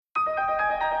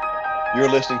You're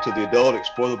listening to the Adult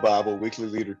Explore the Bible Weekly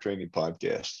Leader Training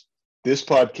Podcast. This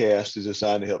podcast is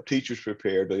designed to help teachers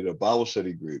prepare to lead a Bible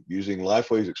study group using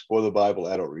Lifeway's Explore the Bible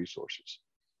adult resources.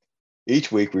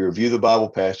 Each week, we review the Bible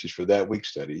passage for that week's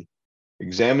study,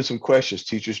 examine some questions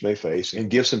teachers may face, and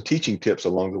give some teaching tips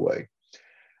along the way.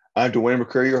 I'm Dwayne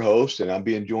McCrary, your host, and I'm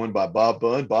being joined by Bob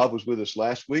Bunn. Bob was with us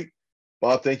last week.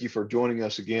 Bob, thank you for joining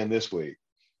us again this week.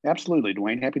 Absolutely,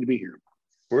 Dwayne. Happy to be here.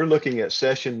 We're looking at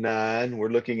session 9. We're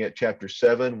looking at chapter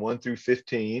 7, 1 through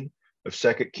 15 of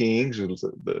 2 Kings.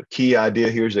 The key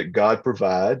idea here is that God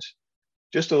provides.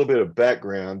 Just a little bit of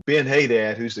background.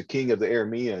 Ben-Hadad, who's the king of the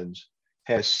Arameans,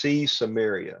 has seized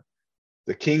Samaria.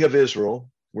 The king of Israel,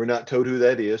 we're not told who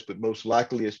that is, but most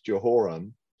likely it's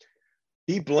Jehoram.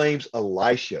 He blames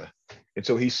Elisha. And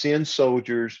so he sends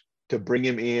soldiers to bring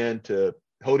him in to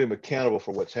hold him accountable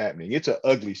for what's happening. It's an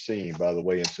ugly scene, by the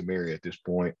way, in Samaria at this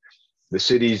point. The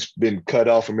city's been cut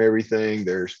off from everything.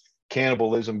 There's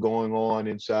cannibalism going on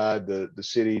inside the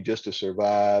city just to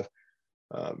survive.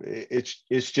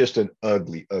 It's just an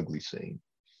ugly, ugly scene.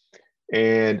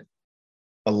 And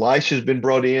Elisha's been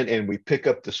brought in, and we pick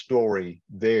up the story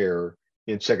there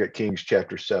in 2 Kings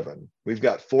chapter 7. We've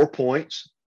got 4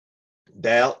 points: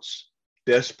 doubts,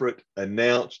 desperate,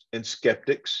 announced, and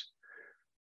skeptics.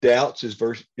 Doubts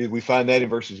we find that in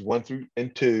verses 1 through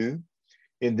 2.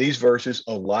 In these verses,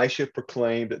 Elisha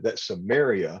proclaimed that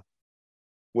Samaria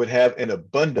would have an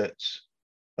abundance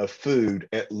of food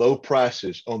at low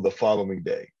prices on the following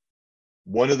day.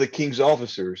 One of the king's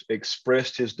officers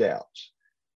expressed his doubts,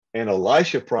 and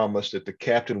Elisha promised that the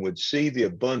captain would see the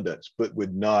abundance but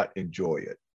would not enjoy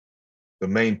it. The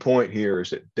main point here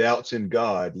is that doubts in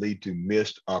God lead to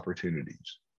missed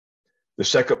opportunities. The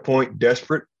second point,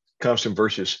 desperate, comes from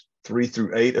verses 3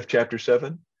 through 8 of chapter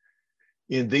 7.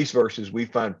 In these verses, we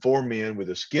find 4 men with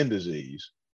a skin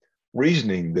disease,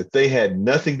 reasoning that they had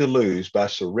nothing to lose by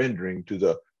surrendering to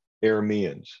the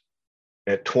Arameans.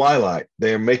 At twilight,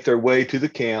 they make their way to the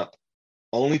camp,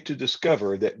 only to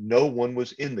discover that no one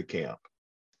was in the camp.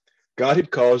 God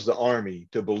had caused the army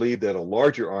to believe that a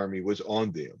larger army was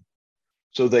on them,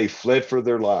 so they fled for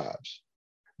their lives.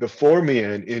 The 4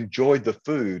 men enjoyed the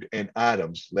food and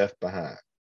items left behind.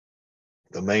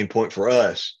 The main point for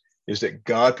us is that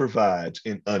God provides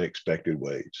in unexpected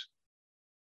ways.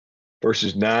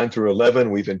 Verses 9 through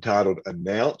 11, we've entitled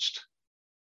Announced.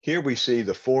 Here we see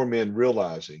the 4 men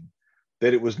realizing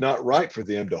that it was not right for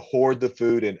them to hoard the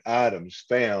food and items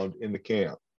found in the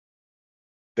camp.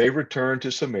 They returned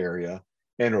to Samaria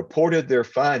and reported their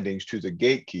findings to the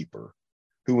gatekeeper,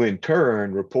 who in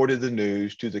turn reported the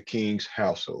news to the king's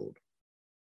household.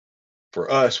 For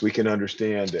us, we can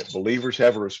understand that believers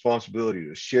have a responsibility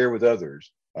to share with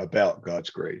others about God's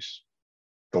grace.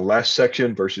 The last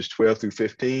section, verses 12 through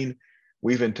 15,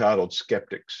 we've entitled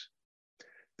Skeptics.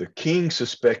 The king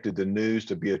suspected the news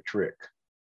to be a trick,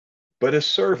 but a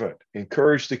servant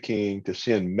encouraged the king to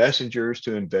send messengers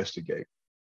to investigate.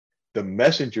 The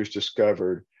messengers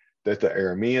discovered that the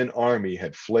Aramean army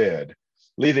had fled,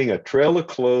 leaving a trail of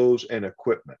clothes and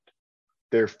equipment.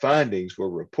 Their findings were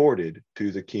reported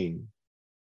to the king.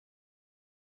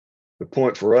 The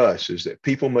point for us is that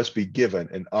people must be given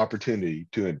an opportunity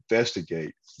to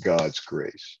investigate God's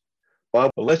grace.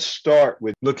 Well, let's start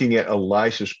with looking at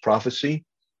Elisha's prophecy.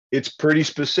 It's pretty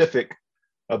specific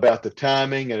about the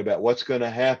timing and about what's going to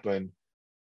happen.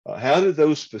 How do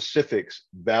those specifics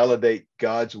validate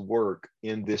God's work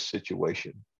in this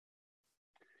situation?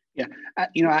 Yeah,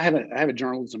 I have a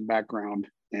journalism background,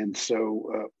 and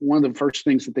so one of the first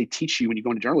things that they teach you when you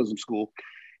go into journalism school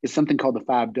is something called the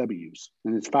 5 W's.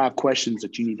 And it's 5 questions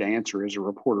that you need to answer as a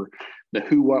reporter: the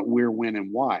who, what, where, when,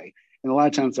 and why. And a lot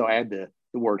of times they'll add the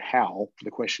word how,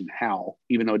 the question how,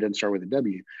 even though it doesn't start with a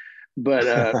W.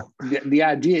 But the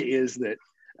idea is that,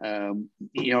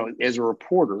 as a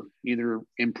reporter, either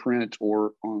in print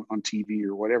or on TV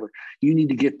or whatever, you need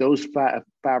to get those five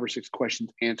or six questions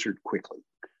answered quickly,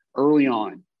 early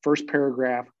on. First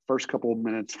paragraph, first couple of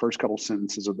minutes, first couple of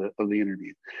sentences of the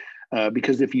interview.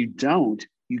 Because if you don't,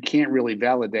 you can't really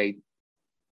validate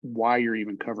why you're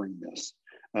even covering this.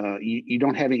 You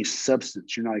don't have any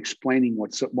substance. You're not explaining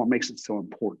what makes it so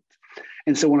important.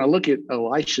 And so when I look at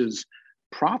Elisha's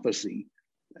prophecy,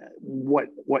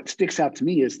 what sticks out to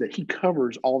me is that he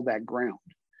covers all that ground.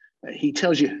 He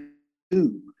tells you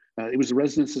who. It was the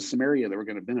residents of Samaria that were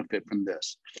going to benefit from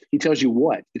this. He tells you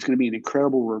what. It's going to be an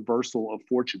incredible reversal of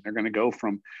fortune. They're going to go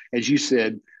from, as you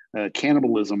said,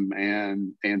 cannibalism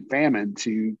and famine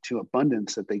to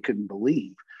abundance that they couldn't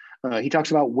believe. He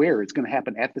talks about where it's going to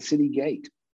happen at the city gate.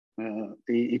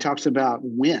 He talks about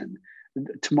when,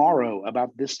 tomorrow,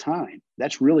 about this time.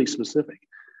 That's really specific.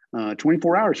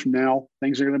 24 hours from now,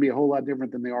 things are going to be a whole lot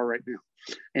different than they are right now.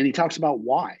 And he talks about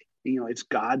why. It's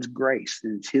God's grace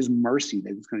and it's his mercy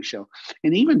that it's going to show.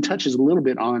 And even touches a little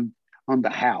bit on the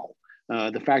how.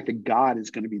 The fact that God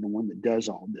is going to be the one that does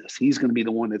all this. He's going to be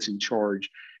the one that's in charge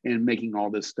and making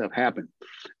all this stuff happen.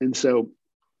 And so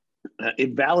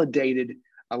it validated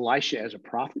Elisha as a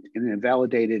prophet, and it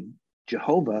validated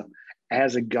Jehovah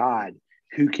as a God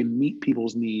who can meet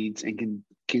people's needs and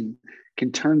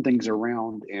can turn things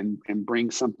around and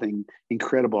bring something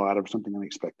incredible out of something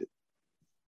unexpected.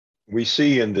 We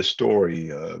see in the story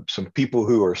some people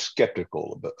who are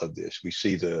skeptical of this. We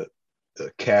see the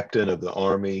captain of the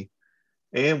army,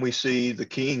 and we see the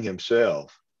king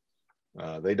himself.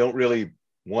 They don't really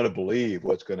want to believe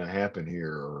what's going to happen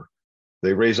here, or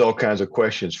they raise all kinds of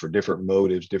questions for different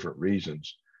motives, different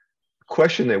reasons. The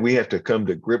question that we have to come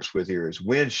to grips with here is,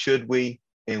 when should we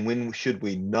and when should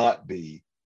we not be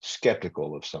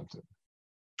skeptical of something?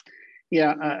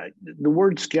 Yeah, the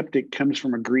word skeptic comes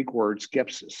from a Greek word,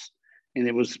 skepsis, and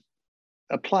it was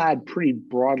applied pretty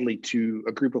broadly to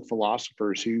a group of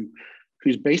philosophers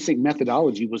whose basic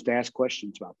methodology was to ask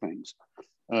questions about things.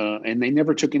 And they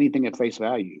never took anything at face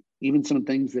value. Even some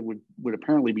things that would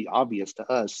apparently be obvious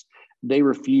to us, they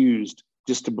refused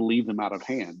just to believe them out of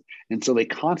hand. And so they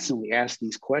constantly asked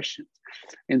these questions.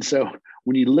 And so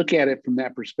when you look at it from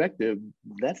that perspective,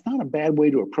 that's not a bad way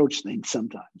to approach things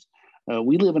sometimes.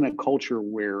 We live in a culture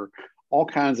where all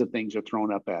kinds of things are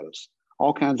thrown up at us.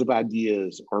 All kinds of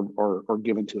ideas are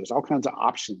given to us, all kinds of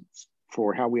options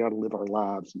for how we ought to live our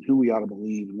lives and who we ought to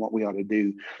believe and what we ought to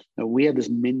do. We have this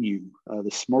menu,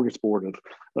 this smorgasbord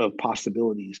of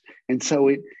possibilities. And so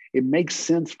it makes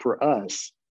sense for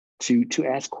us to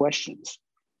ask questions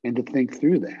and to think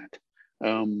through that.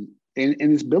 And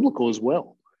it's biblical as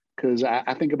well, because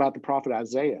I think about the prophet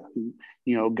Isaiah, who,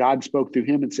 God spoke through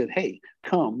him and said, hey,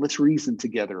 come, let's reason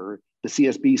together. The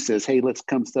CSB says, hey, let's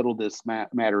come settle this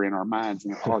matter in our minds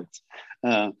and our hearts.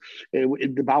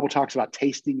 The Bible talks about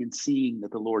tasting and seeing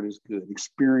that the Lord is good,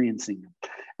 experiencing.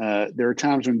 There are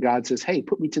times when God says, hey,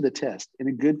 put me to the test in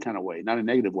a good kind of way, not a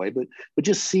negative way, but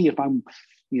just see if I'm,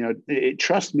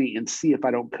 trust me and see if I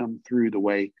don't come through the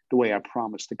way I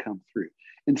promised to come through.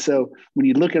 And so when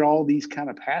you look at all these kind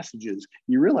of passages,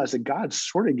 you realize that God's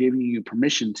sort of giving you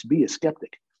permission to be a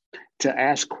skeptic, to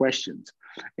ask questions.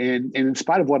 And in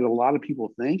spite of what a lot of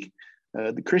people think,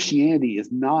 the Christianity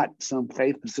is not some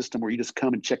faith system where you just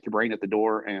come and check your brain at the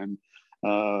door and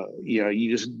you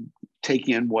just take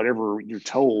in whatever you're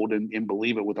told and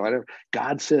believe it with whatever.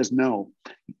 God says, no,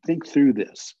 think through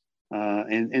this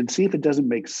and see if it doesn't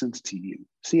make sense to you.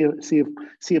 See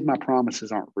if my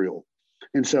promises aren't real.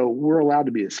 And so we're allowed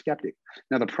to be a skeptic.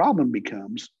 Now the problem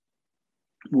becomes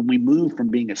when we move from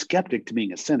being a skeptic to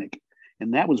being a cynic,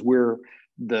 and that was where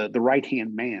the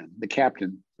right-hand man, the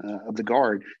captain of the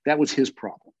guard, that was his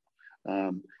problem.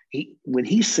 When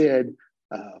he said,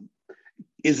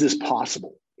 is this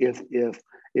possible?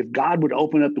 If God would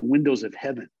open up the windows of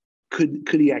heaven, could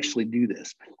he actually do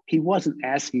this? He wasn't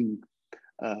asking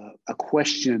a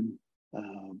question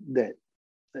that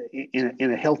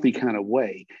in a healthy kind of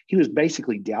way. He was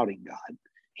basically doubting God.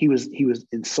 He was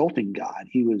insulting God.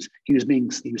 He was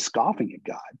scoffing at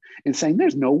God and saying,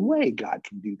 "There's no way God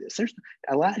can do this. There's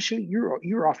Elisha,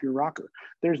 you're off your rocker.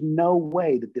 There's no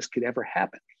way that this could ever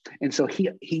happen." And so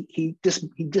he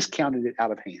discounted it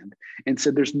out of hand and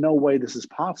said, "There's no way this is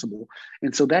possible."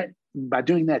 And so that by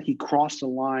doing that, he crossed the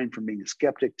line from being a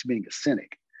skeptic to being a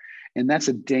cynic, and that's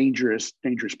a dangerous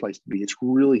place to be. It's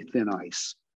really thin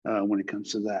ice when it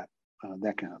comes to that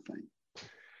kind of thing.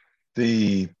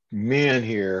 The men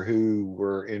here who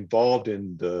were involved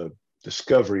in the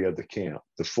discovery of the camp,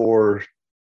 the 4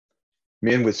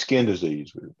 men with skin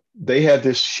disease, they had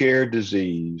this shared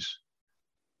disease.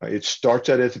 It starts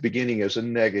out at the beginning as a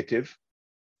negative,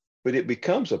 but it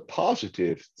becomes a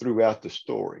positive throughout the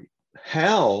story.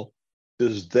 How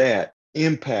does that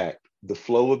impact the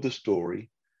flow of the story?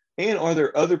 And are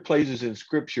there other places in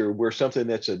Scripture where something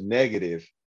that's a negative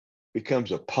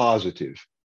becomes a positive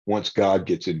once God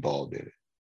gets involved in it?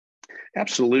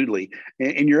 Absolutely.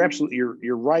 And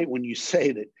you're right when you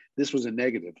say that this was a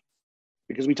negative,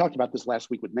 because we talked about this last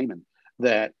week with Naaman,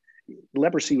 that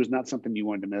leprosy was not something you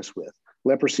wanted to mess with.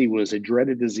 Leprosy was a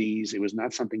dreaded disease. It was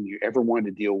not something you ever wanted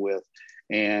to deal with.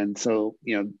 And so,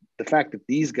 the fact that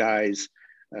these guys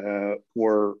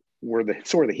were the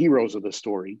sort of the heroes of the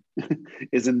story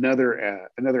is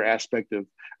another aspect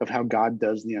of how God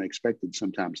does the unexpected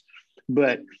sometimes.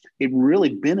 But it really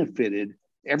benefited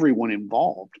everyone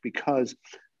involved because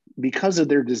of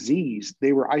their disease,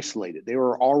 they were isolated. They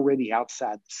were already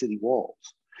outside the city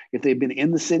walls. If they'd been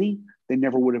in the city, they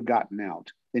never would have gotten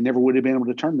out. They never would have been able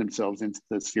to turn themselves into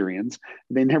the Syrians.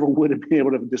 They never would have been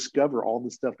able to discover all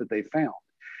the stuff that they found.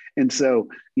 And so,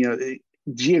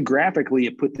 geographically,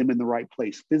 it put them in the right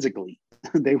place. Physically,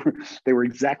 they were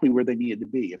exactly where they needed to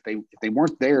be. If they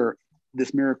weren't there,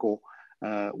 this miracle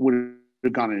would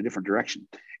have gone in a different direction.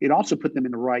 It also put them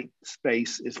in the right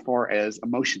space as far as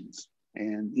emotions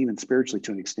and even spiritually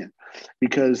to an extent,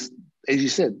 because, as you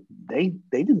said, they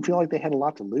didn't feel like they had a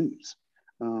lot to lose.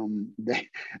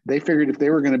 They figured if they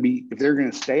were going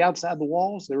to stay outside the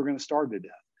walls, they were going to starve to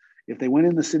death. If they went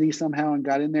in the city somehow and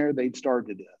got in there, they'd starve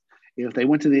to death. If they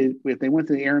went to the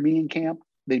Aramean camp,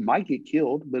 they might get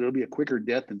killed, but it'll be a quicker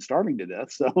death than starving to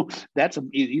death. So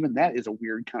even that is a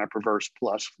weird kind of perverse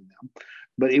plus for them.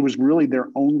 But it was really their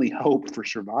only hope for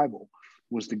survival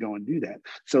was to go and do that.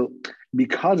 So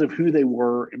because of who they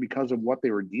were and because of what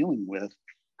they were dealing with,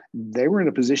 they were in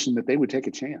a position that they would take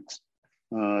a chance.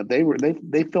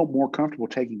 They felt more comfortable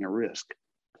taking a risk.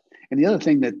 And the other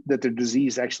thing that their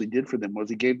disease actually did for them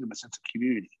was it gave them a sense of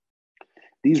community.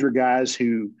 These were guys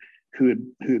who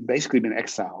had basically been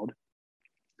exiled.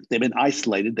 They've been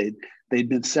isolated. They'd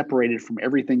been separated from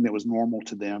everything that was normal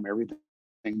to them, everything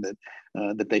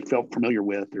that they felt familiar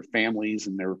with, their families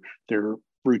and their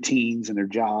routines and their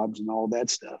jobs and all that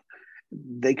stuff.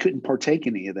 They couldn't partake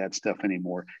in any of that stuff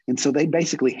anymore. And so they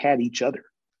basically had each other.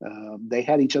 They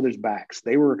had each other's backs.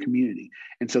 They were a community.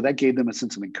 And so that gave them a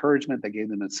sense of encouragement. That gave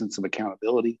them a sense of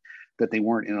accountability, that they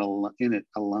weren't in it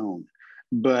alone.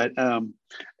 But,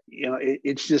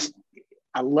 it's just,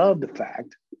 I love the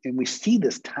fact, and we see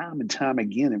this time and time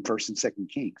again in 1st and 2nd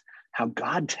Kings, how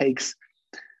God takes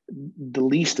the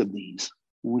least of these,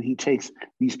 when he takes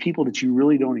these people that you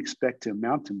really don't expect to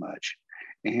amount to much,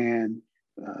 and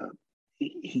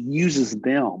he uses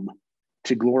them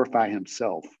to glorify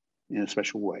himself in a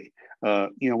special way.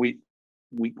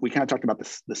 We kind of talked about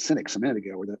the cynics a minute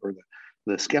ago, or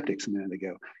the skeptics a minute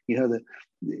ago.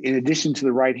 In addition to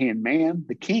the right-hand man,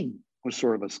 the king was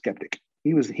sort of a skeptic.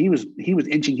 He was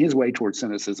inching his way towards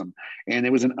cynicism, and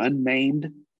there was an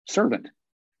unnamed servant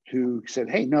who said,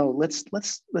 "Hey, no, let's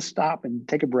stop and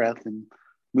take a breath and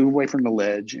move away from the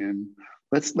ledge, and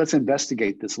let's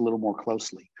investigate this a little more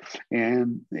closely."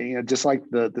 And just like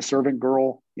the servant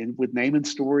girl with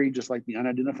Naaman's story, just like the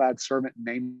unidentified servant in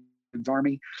Naaman's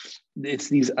army, it's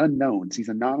these unknowns, these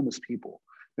anonymous people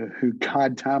who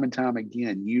God time and time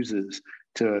again uses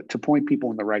to point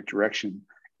people in the right direction,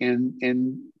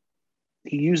 and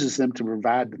he uses them to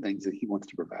provide the things that he wants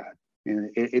to provide.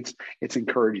 And it's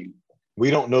encouraging.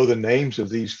 We don't know the names of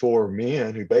these 4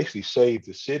 men who basically saved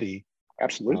the city.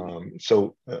 Absolutely.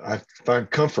 So I find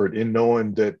comfort in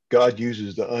knowing that God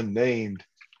uses the unnamed,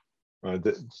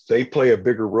 that they play a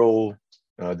bigger role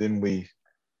than we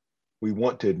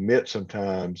want to admit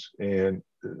sometimes. And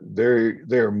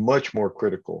they're much more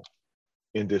critical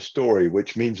in this story,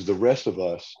 which means the rest of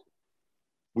us,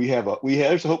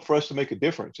 there's hope for us to make a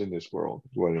difference in this world.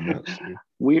 What it amounts to.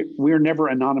 We're never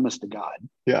anonymous to God.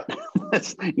 Yeah.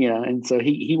 And so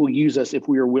he will use us if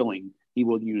we are willing. He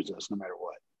will use us no matter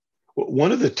what. Well,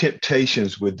 one of the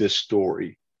temptations with this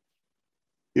story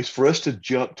is for us to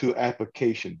jump to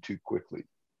application too quickly.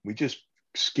 We just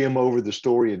skim over the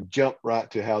story and jump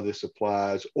right to how this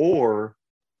applies, or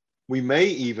we may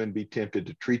even be tempted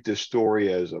to treat this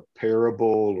story as a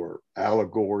parable or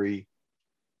allegory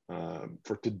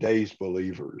for today's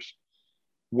believers.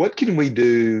 What can we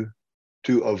do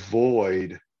to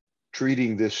avoid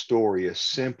treating this story as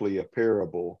simply a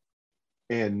parable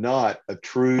and not a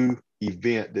true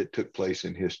event that took place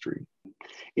in history?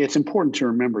 It's important to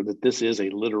remember that this is a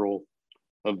literal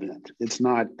event. It's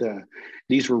not,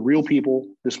 these were real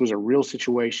people. This was a real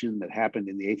situation that happened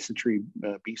in the 8th century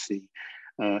BC.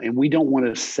 And we don't want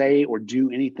to say or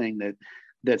do anything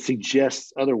that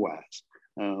suggests otherwise.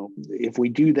 If we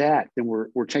do that, then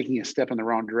we're taking a step in the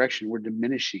wrong direction. We're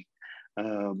diminishing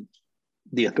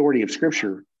the authority of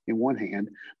Scripture in one hand,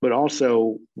 but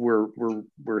also we're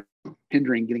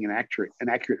hindering getting an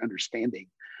accurate understanding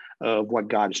of what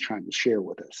God is trying to share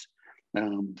with us.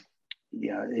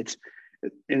 It's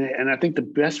and I think the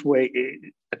best way.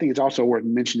 I think it's also worth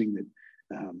mentioning that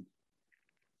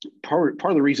part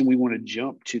of the reason we want to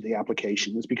jump to the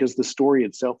application is because the story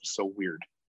itself is so weird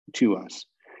to us.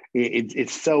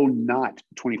 It's so not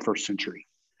 21st century.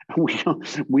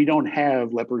 We don't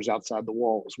have lepers outside the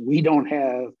walls. We don't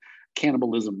have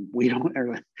cannibalism. We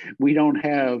don't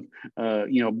have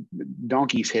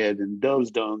donkey's head and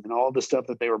dove's dung and all the stuff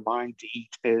that they were buying to eat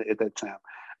at that time.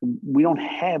 We don't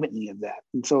have any of that,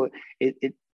 and so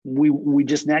we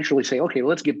just naturally say, okay, well,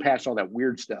 let's get past all that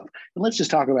weird stuff and let's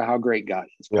just talk about how great God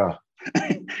is. Yeah,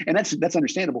 and that's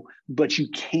understandable, but you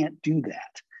can't do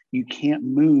that. You can't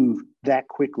move that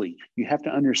quickly. You have to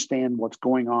understand what's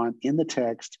going on in the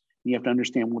text. You have to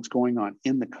understand what's going on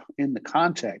in the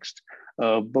context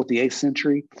of both the 8th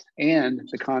century and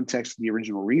the context of the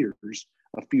original readers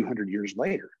a few hundred years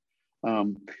later.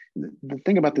 The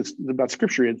thing about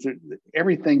Scripture is that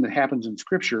everything that happens in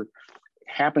Scripture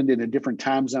happened in a different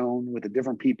time zone with a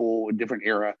different people, a different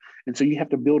era. And so you have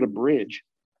to build a bridge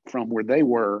from where they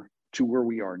were to where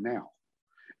we are now.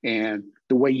 And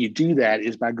the way you do that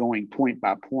is by going point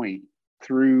by point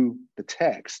through the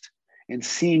text and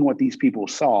seeing what these people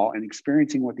saw and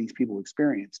experiencing what these people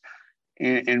experienced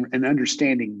and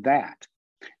understanding that.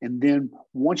 And then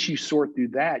once you sort through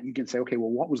that, you can say, okay,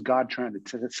 well, what was God trying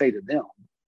to say to them?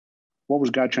 What was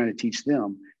God trying to teach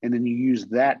them? And then you use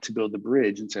that to build the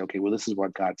bridge and say, okay, well, this is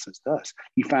what God says to us.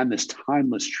 You find this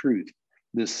timeless truth,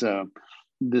 this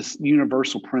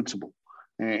universal principle.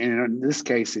 And in this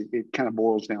case, it kind of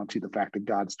boils down to the fact that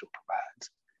God still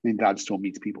provides and God still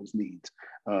meets people's needs.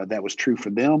 That was true for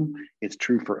them. It's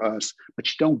true for us. But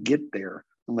you don't get there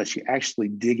unless you actually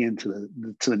dig into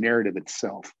the narrative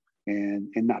itself and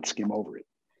not skim over it.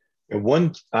 And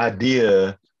one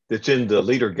idea that's in the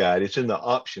leader guide, it's in the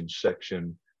options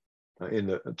section,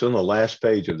 it's on the last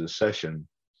page of the session,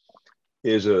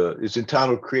 is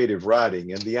entitled Creative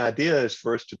Writing. And the idea is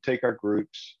for us to take our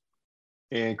groups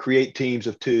and create teams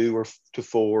of 2 or to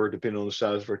 4, depending on the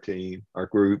size of our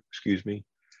group,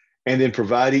 and then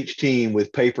provide each team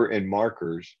with paper and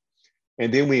markers.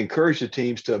 And then we encourage the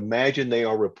teams to imagine they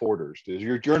are reporters. There's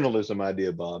your journalism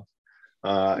idea, Bob,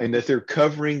 and that they're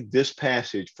covering this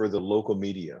passage for the local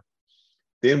media.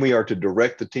 Then we are to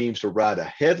direct the teams to write a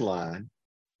headline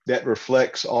that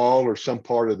reflects all or some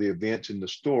part of the events in the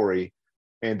story.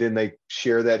 And then they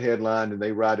share that headline and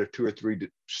they write a 2 or 3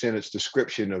 sentence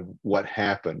description of what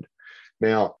happened.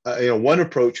 Now, one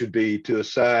approach would be to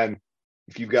assign,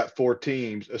 if you've got 4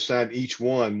 teams, assign each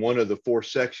one of the 4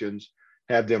 sections,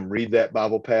 have them read that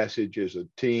Bible passage as a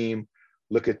team,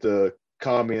 look at the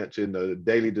comments in the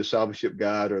Daily Discipleship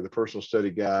Guide or the Personal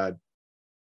Study Guide,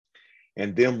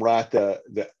 and them write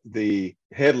the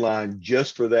headline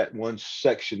just for that one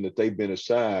section that they've been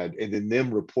assigned, and then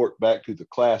them report back to the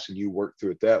class and you work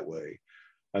through it that way.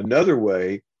 Another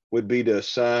way would be to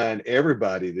assign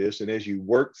everybody this, and as you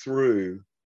work through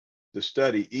the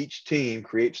study, each team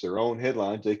creates their own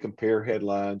headlines. They compare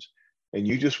headlines, and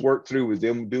you just work through with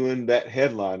them doing that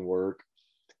headline work,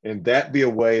 and that be a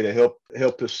way to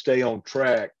help us stay on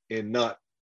track and not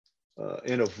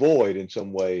and avoid in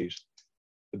some ways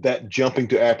that jumping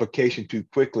to application too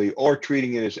quickly or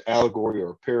treating it as allegory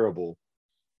or parable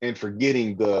and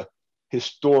forgetting the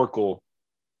historical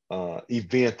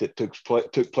event that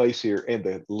took place here and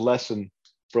the lesson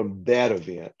from that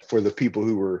event for the people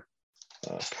who were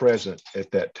present at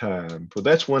that time. So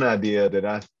that's one idea that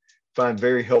I find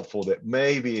very helpful that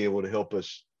may be able to help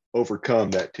us overcome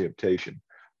that temptation.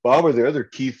 Bob, are there other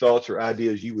key thoughts or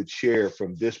ideas you would share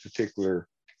from this particular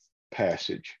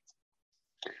passage?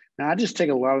 Now, I just take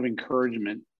a lot of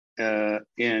encouragement, and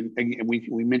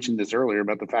we mentioned this earlier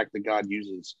about the fact that God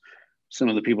uses some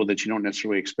of the people that you don't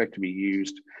necessarily expect to be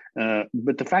used,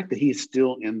 but the fact that He's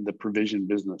still in the provision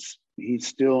business, He's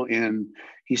still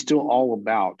all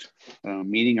about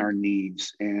meeting our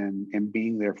needs and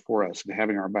being there for us and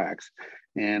having our backs,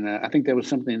 and I think that was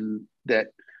something that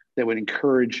would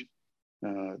encourage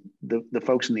the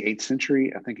folks in the 8th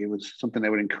century. I think it was something that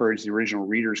would encourage the original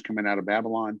readers coming out of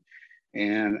Babylon.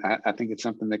 And I think it's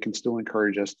something that can still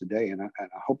encourage us today. And I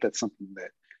hope that's something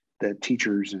that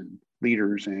teachers and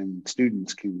leaders and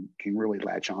students can really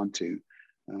latch on to,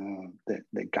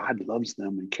 that God loves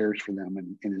them and cares for them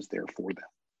and is there for them.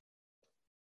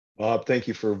 Bob, thank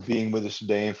you for being with us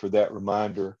today and for that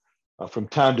reminder. From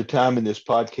time to time in this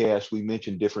podcast, we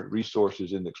mention different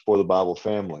resources in the Explore the Bible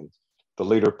family. The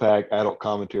Leader Pack, Adult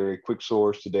Commentary, Quick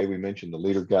Source. Today we mentioned the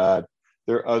Leader Guide.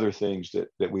 There are other things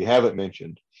that we haven't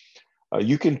mentioned.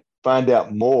 You can find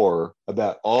out more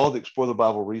about all the Explore the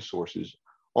Bible resources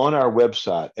on our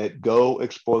website at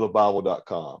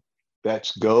goexplorethebible.com.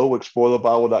 That's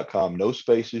goexplorethebible.com. No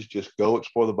spaces, just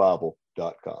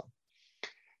goexplorethebible.com.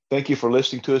 Thank you for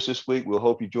listening to us this week. We'll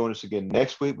hope you join us again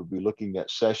next week. We'll be looking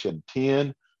at session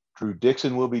 10. Drew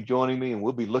Dixon will be joining me, and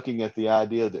we'll be looking at the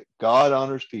idea that God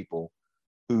honors people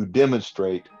who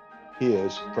demonstrate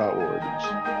His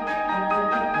priorities.